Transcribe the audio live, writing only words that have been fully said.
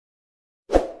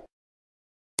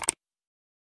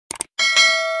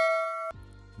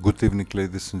Good evening,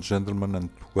 ladies and gentlemen, and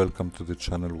welcome to the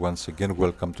channel once again.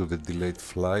 Welcome to the delayed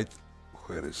flight.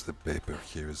 Where is the paper?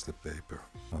 Here is the paper.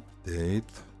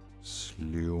 Update,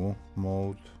 Slew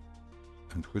Mode,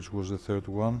 and which was the third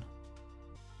one?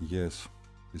 Yes,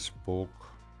 Bespoke,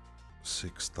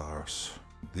 6 stars.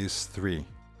 These three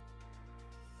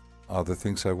are the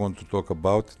things I want to talk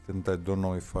about, and I don't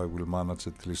know if I will manage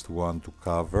at least one to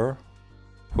cover.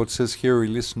 What says here,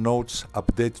 release notes,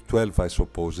 update 12, I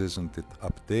suppose, isn't it?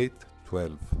 Update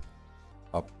 12.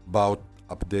 About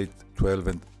update 12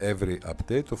 and every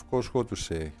update, of course, what to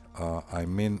say? I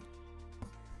mean,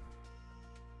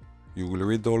 you will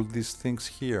read all these things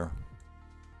here.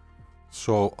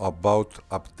 So, about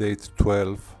update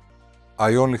 12,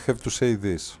 I only have to say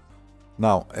this.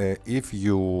 Now, if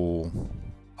you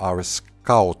are a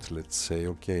scout, let's say,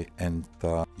 okay, and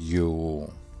you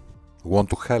want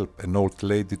to help an old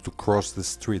lady to cross the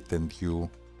street, and you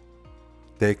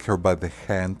take her by the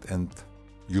hand and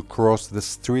you cross the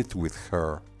street with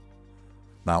her.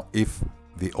 Now, if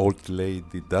the old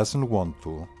lady doesn't want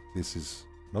to, this is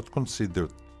not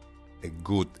considered a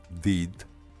good deed,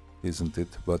 isn't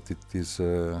it? But it is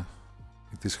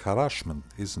harassment,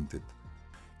 isn't it?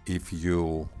 If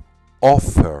you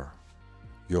offer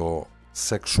your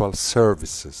sexual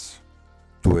services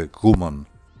to a woman,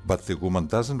 but the woman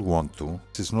doesn't want to,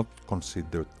 this is not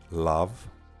considered love,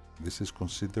 this is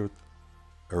considered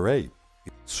a rape.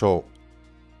 So,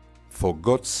 for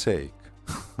God's sake,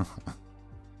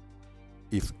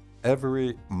 if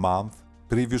every month,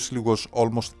 previously was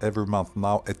almost every month,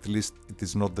 now at least it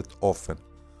is not that often.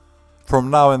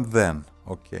 From now and then,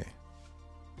 okay.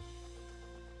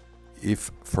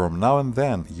 If from now and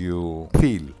then you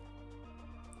fill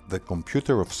the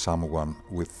computer of someone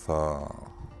with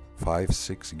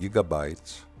 5-6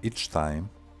 gigabytes each time,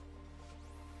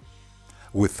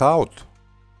 without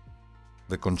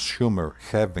the consumer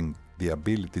having the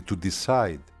ability to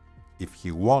decide if he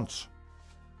wants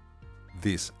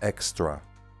this extra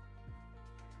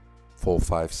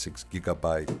 4-5-6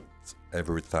 gigabytes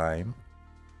every time.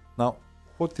 Now,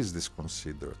 what is this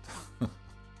considered?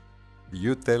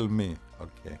 You tell me.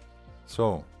 Okay,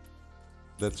 so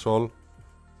that's all.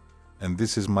 And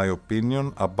this is my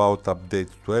opinion about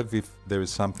update 12, if there is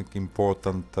something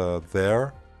important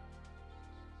there.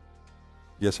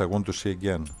 Yes, I want to see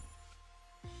again.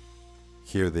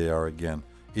 Here they are again.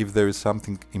 If there is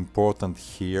something important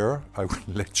here, I will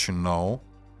let you know.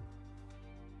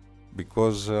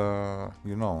 Because,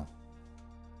 you know,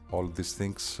 all these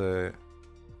things,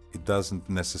 it doesn't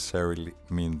necessarily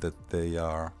mean that they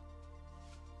are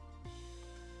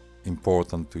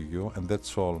important to you, and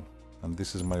that's all. And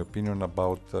this is my opinion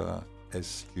about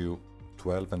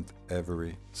SU12 and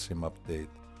every SIM update.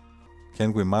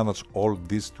 Can we manage all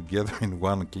this together in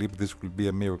one clip? This will be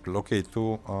a miracle. Okay,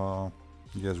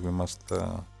 yes, we must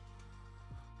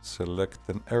select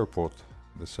an airport.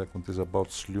 The second is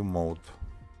about Slew Mode.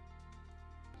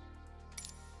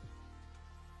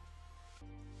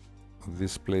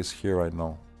 This place here, I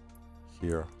know.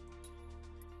 Here.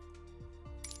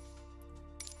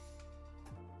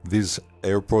 This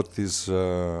airport is,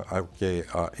 okay,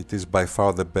 it is by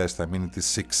far the best. I mean, it is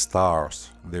 6 stars.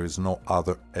 There is no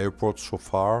other airport so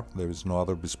far. There is no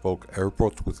other bespoke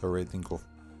airport with a rating of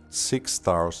 6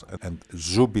 stars. And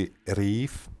Zhubi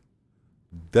Reef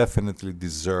definitely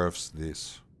deserves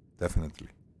this. Definitely.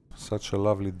 Such a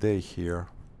lovely day here.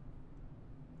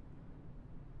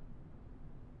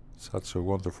 Such a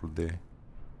wonderful day.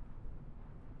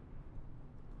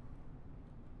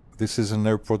 This is an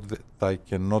airport that I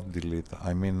cannot delete.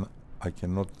 I mean, I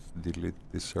cannot delete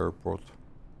this airport.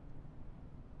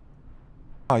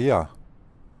 Ah, yeah.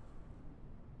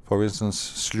 For instance,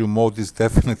 Slew Mode is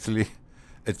definitely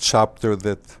a chapter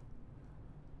that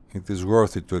it is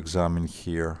worth it to examine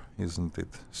here, isn't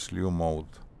it? Slew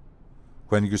Mode.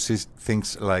 When you see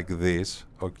things like this,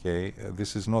 okay,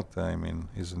 this is not, I mean,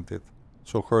 isn't it?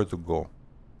 So where to go?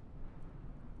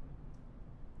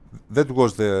 That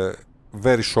was the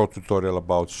very short tutorial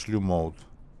about Slew Mode,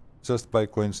 just by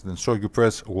coincidence. So you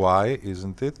press Y,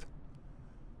 isn't it?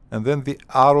 And then the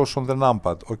arrows on the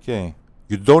numpad. Okay,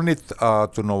 you don't need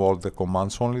to know all the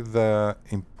commands, only the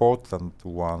important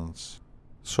ones.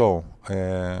 So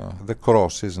the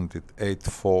cross, isn't it?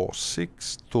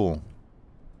 8462.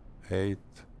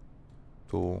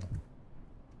 82.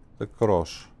 The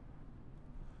cross.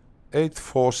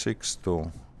 8462.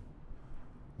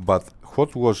 But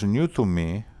what was new to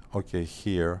me, okay,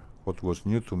 here, what was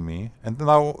new to me, and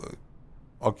now,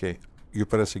 okay, you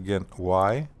press again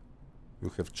Y, you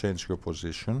have changed your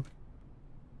position.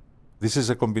 This is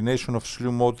a combination of Slew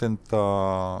Mode and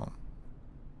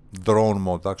drone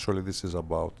mode, actually this is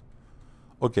about.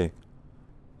 Okay,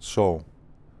 so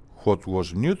what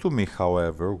was new to me,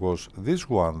 however, was this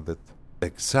one that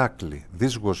exactly,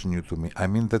 this was new to me. I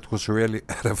mean, that was really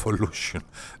a revolution.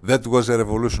 That was a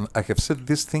revolution. I have said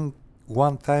this thing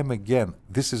one time again.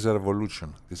 This is a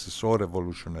revolution. This is so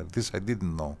revolutionary. This I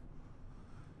didn't know.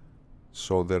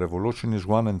 So the revolution is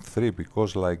 1 and 3,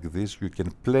 because like this you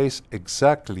can place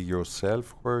exactly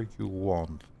yourself where you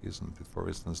want, isn't it? For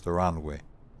instance, the runway.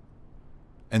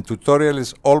 And tutorial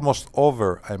is almost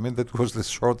over. I mean, that was the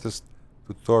shortest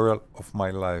tutorial of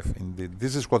my life, indeed.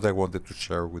 This is what I wanted to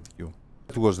share with you.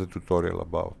 What was the tutorial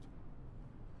about?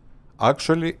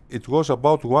 Actually, it was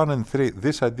about 1 and 3.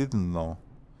 This I didn't know.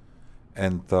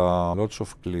 And lots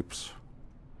of clips.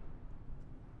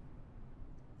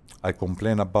 I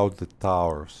complain about the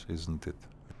towers, isn't it?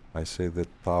 I say that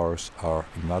towers are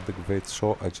inadequate,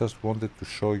 so I just wanted to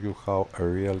show you how a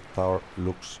real tower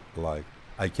looks like.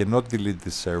 I cannot delete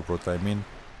this airport. I mean,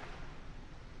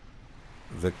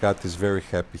 the cat is very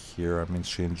happy here. I mean,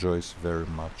 she enjoys very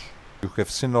much. You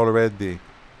have seen already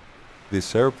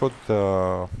this airport.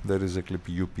 There is a clip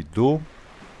UP2.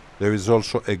 There is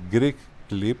also a Greek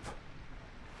clip,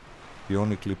 the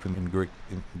only clip in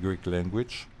Greek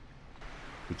language,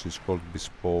 which is called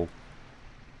Bespoke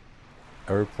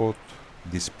Airport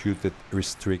Disputed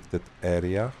Restricted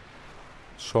Area.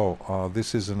 So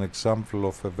this is an example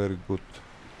of a very good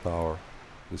tower.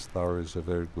 This tower is a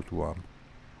very good one.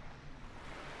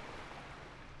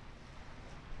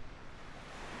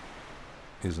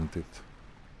 Isn't it?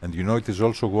 And you know, it is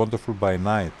also wonderful by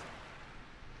night.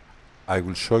 I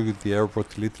will show you the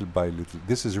airport little by little.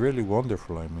 This is really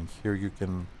wonderful. I mean, here you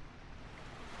can...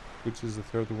 Which is the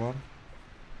third one?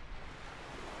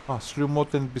 Slew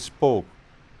Mode and Bespoke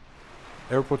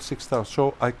Airport 6 stars.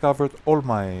 So I covered all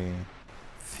my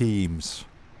themes.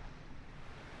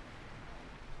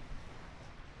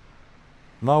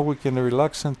 Now we can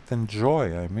relax and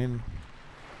enjoy. I mean,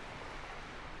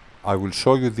 I will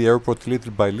show you the airport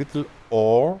little by little,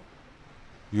 or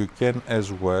you can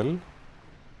as well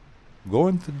go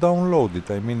and download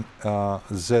it. I mean,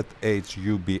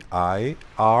 Zhubi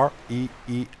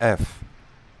Reef.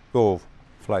 Go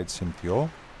Flight SimTO,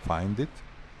 find it,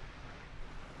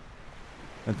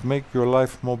 and make your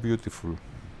life more beautiful.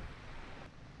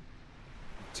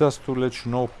 Just to let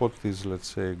you know what is, let's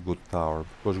say, a good tower,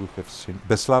 because we have seen...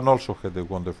 Beslan also had a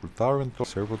wonderful tower, and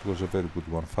this airport was a very good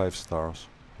one, 5 stars,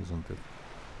 isn't it?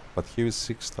 But here is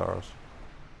 6 stars.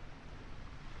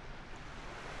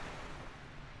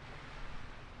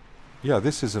 Yeah,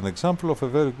 this is an example of a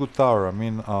very good tower. I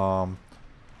mean,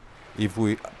 if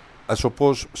we... I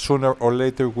suppose sooner or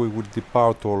later we will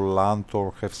depart or land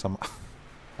or have some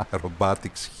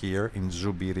aerobatics here in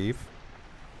Zhubi Reef.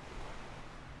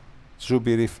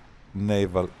 Zhubi Reef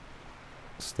Naval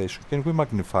Station. Can we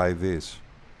magnify this?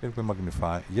 Can we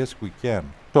magnify? Yes, we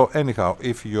can. So anyhow,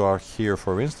 if you are here,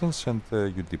 for instance, and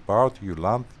you depart, you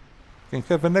land, you can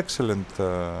have an excellent...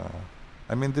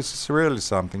 I mean, this is really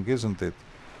something, isn't it?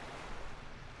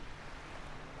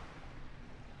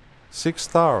 6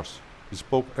 stars.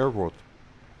 Bespoke Airport,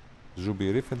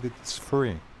 Zhubi Reef, and it's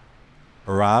free.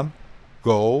 Run,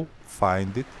 go,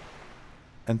 find it,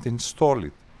 and install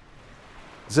it.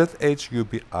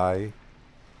 Zhubi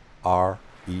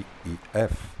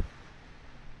Reef.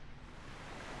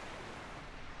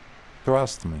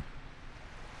 Trust me.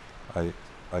 I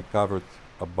covered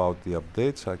about the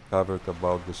updates, I covered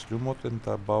about the Slew Mode, and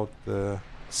about the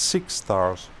 6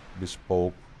 stars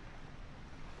Bespoke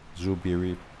Zhubi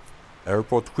Reef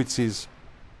Airport, which is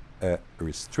a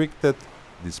restricted,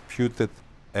 disputed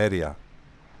area.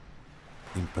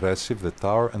 Impressive, the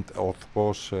tower, and of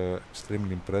course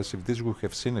extremely impressive. This we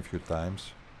have seen a few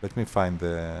times. Let me find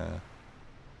the...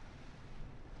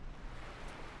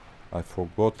 I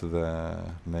forgot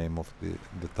the name of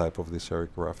the type of this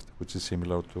aircraft, which is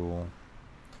similar to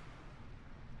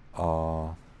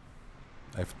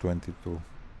F-22.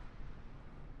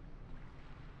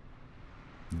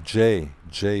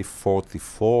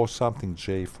 J44 something,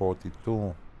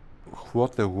 J42.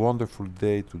 What a wonderful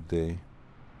day today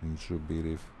in Zhubi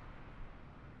Reef.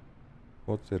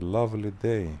 What a lovely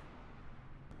day.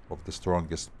 Of the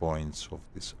strongest points of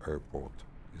this airport,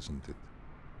 isn't it?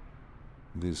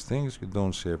 These things you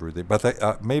don't see every day.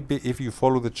 But maybe if you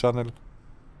follow the channel,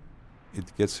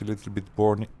 it gets a little bit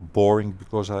boring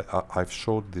because I've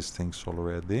showed these things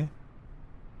already.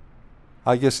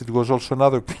 I guess it was also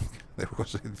another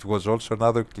it was also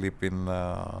another clip in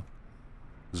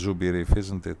Zhubi Reef,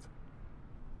 isn't it?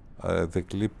 The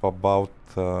clip about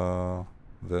the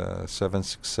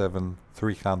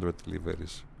 767-300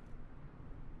 deliveries.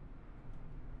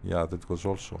 Yeah, that was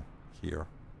also here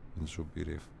in Zhubi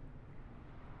Reef.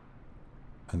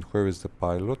 And where is the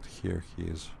pilot? Here he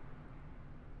is.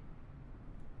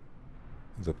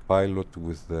 The pilot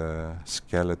with the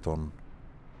skeleton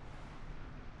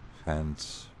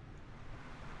hands.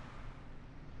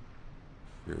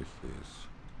 Here he is.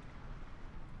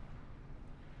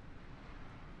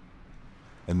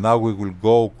 And now we will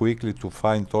go quickly to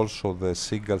find also the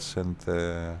seagulls and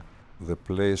the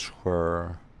place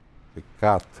where the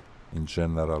cat in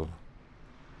general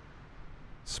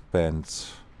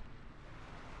spends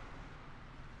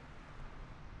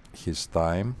his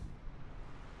time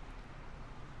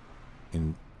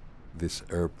in this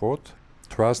airport.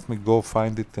 Trust me, go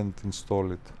find it and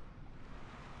install it.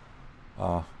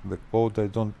 The code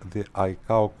the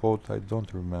ICAO code I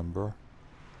don't remember.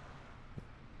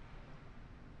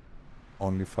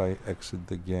 Only if I exit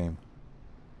the game.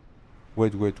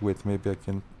 Wait, maybe I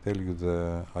can tell you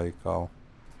the ICAO.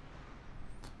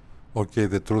 Okay,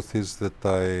 the truth is that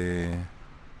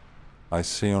I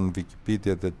see on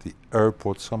Wikipedia that the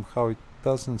airport somehow it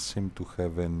doesn't seem to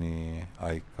have any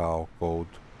ICAO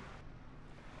code.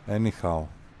 Anyhow,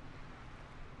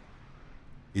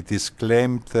 it is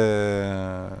claimed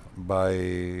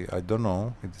by, I don't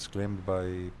know, it is claimed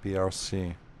by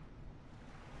PRC,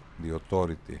 the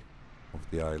authority of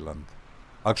the island.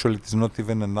 Actually, it is not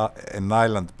even an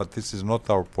island, but this is not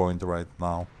our point right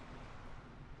now.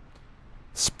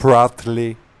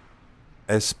 Spratly,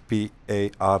 S-P-A-R-T-L-Y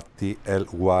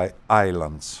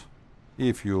Islands.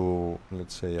 If you,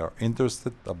 let's say, are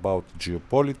interested about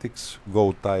geopolitics,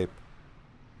 go type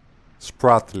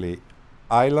Spratly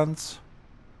Islands.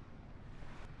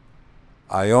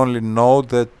 I only know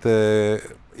that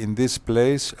in this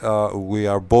place we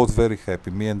are both very happy,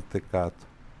 me and the cat.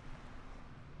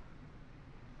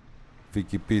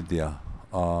 Wikipedia.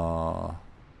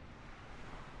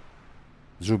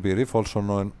 Zhubi Reef, also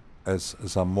known as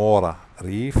Zamora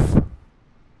Reef.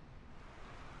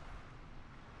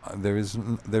 There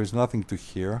is nothing to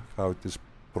hear how it is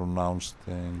pronounced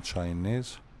in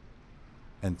Chinese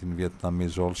and in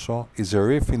Vietnamese also. Is a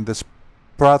reef in the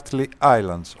Spratly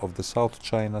Islands of the South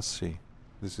China Sea.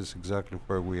 This is exactly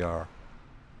where we are.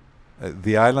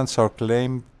 The islands are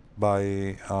claimed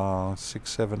by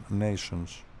 6-7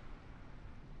 nations.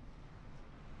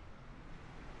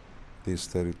 These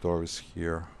territories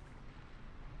here.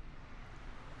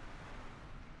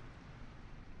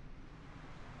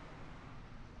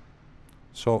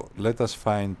 So let us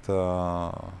find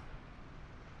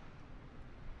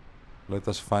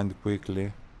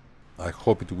quickly. I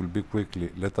hope it will be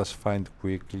quickly. Let us find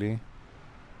quickly.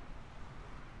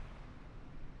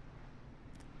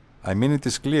 I mean, it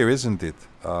is clear, isn't it?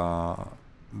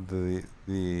 The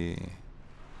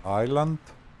island.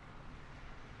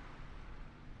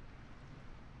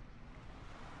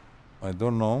 I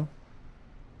don't know.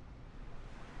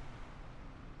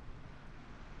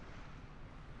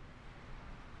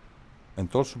 And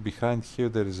also behind here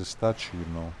there is a statue, you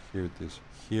know. Here it is.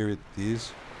 Here it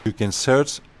is. You can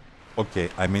search. Okay,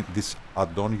 I mean this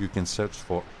add-on you can search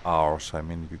for hours. I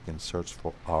mean you can search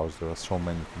for hours. There are so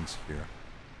many things here.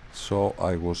 So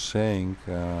I was saying,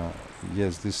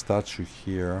 yes, this statue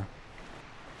here.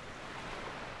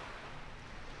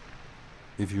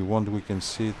 If you want, we can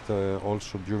see it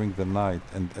also during the night,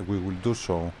 and we will do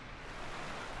so.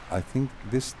 I think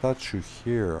this statue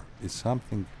here is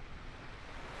something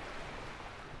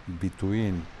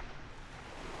between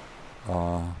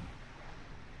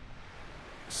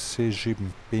Xi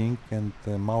Jinping and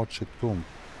Mao Zedong.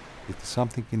 It is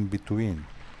something in between.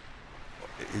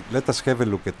 Let us have a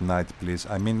look at night, please.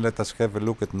 I mean, let us have a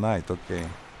look at night, okay?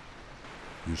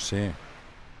 You see?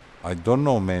 I don't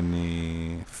know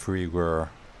many Freeware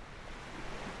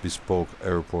Bespoke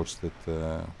airports that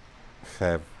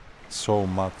have so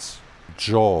much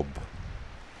job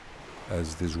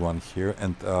as this one here.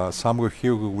 And somewhere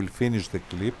here we will finish the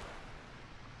clip.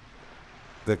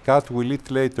 The cat will eat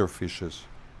later fishes.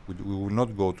 We will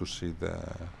not go to see the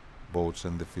boats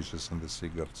and the fishes and the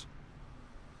seagulls.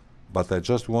 But I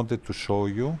just wanted to show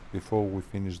you, before we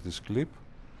finish this clip,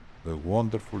 the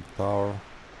wonderful tower.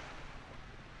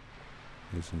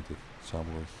 Isn't it?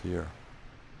 Somewhere here.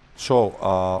 So,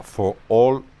 for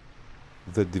all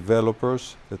the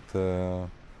developers that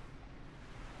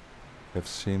have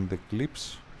seen the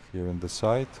clips here in the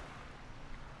site,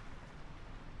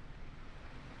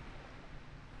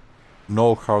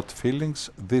 no hard feelings.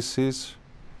 This is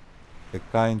a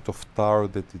kind of tower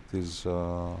that it is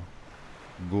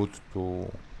good to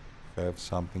have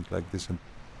something like this.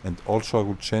 And also I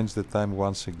will change the time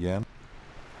once again.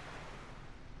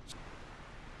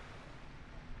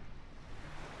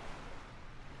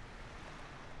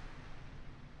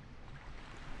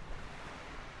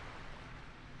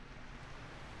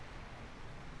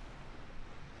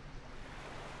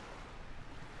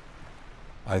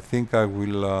 I think I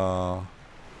will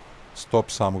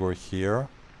stop somewhere here.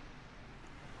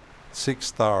 6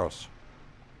 stars.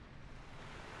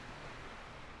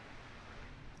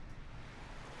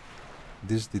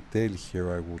 This detail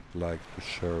here I would like to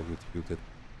share with you, that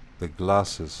the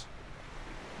glasses.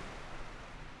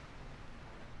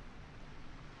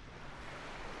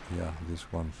 Yeah, this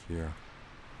one here.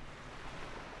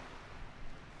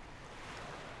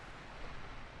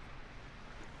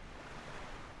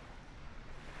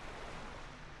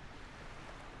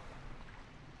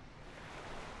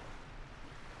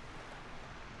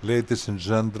 Ladies and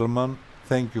gentlemen,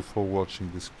 thank you for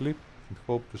watching this clip and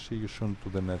hope to see you soon to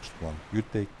the next one. You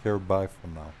take care, bye for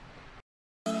now.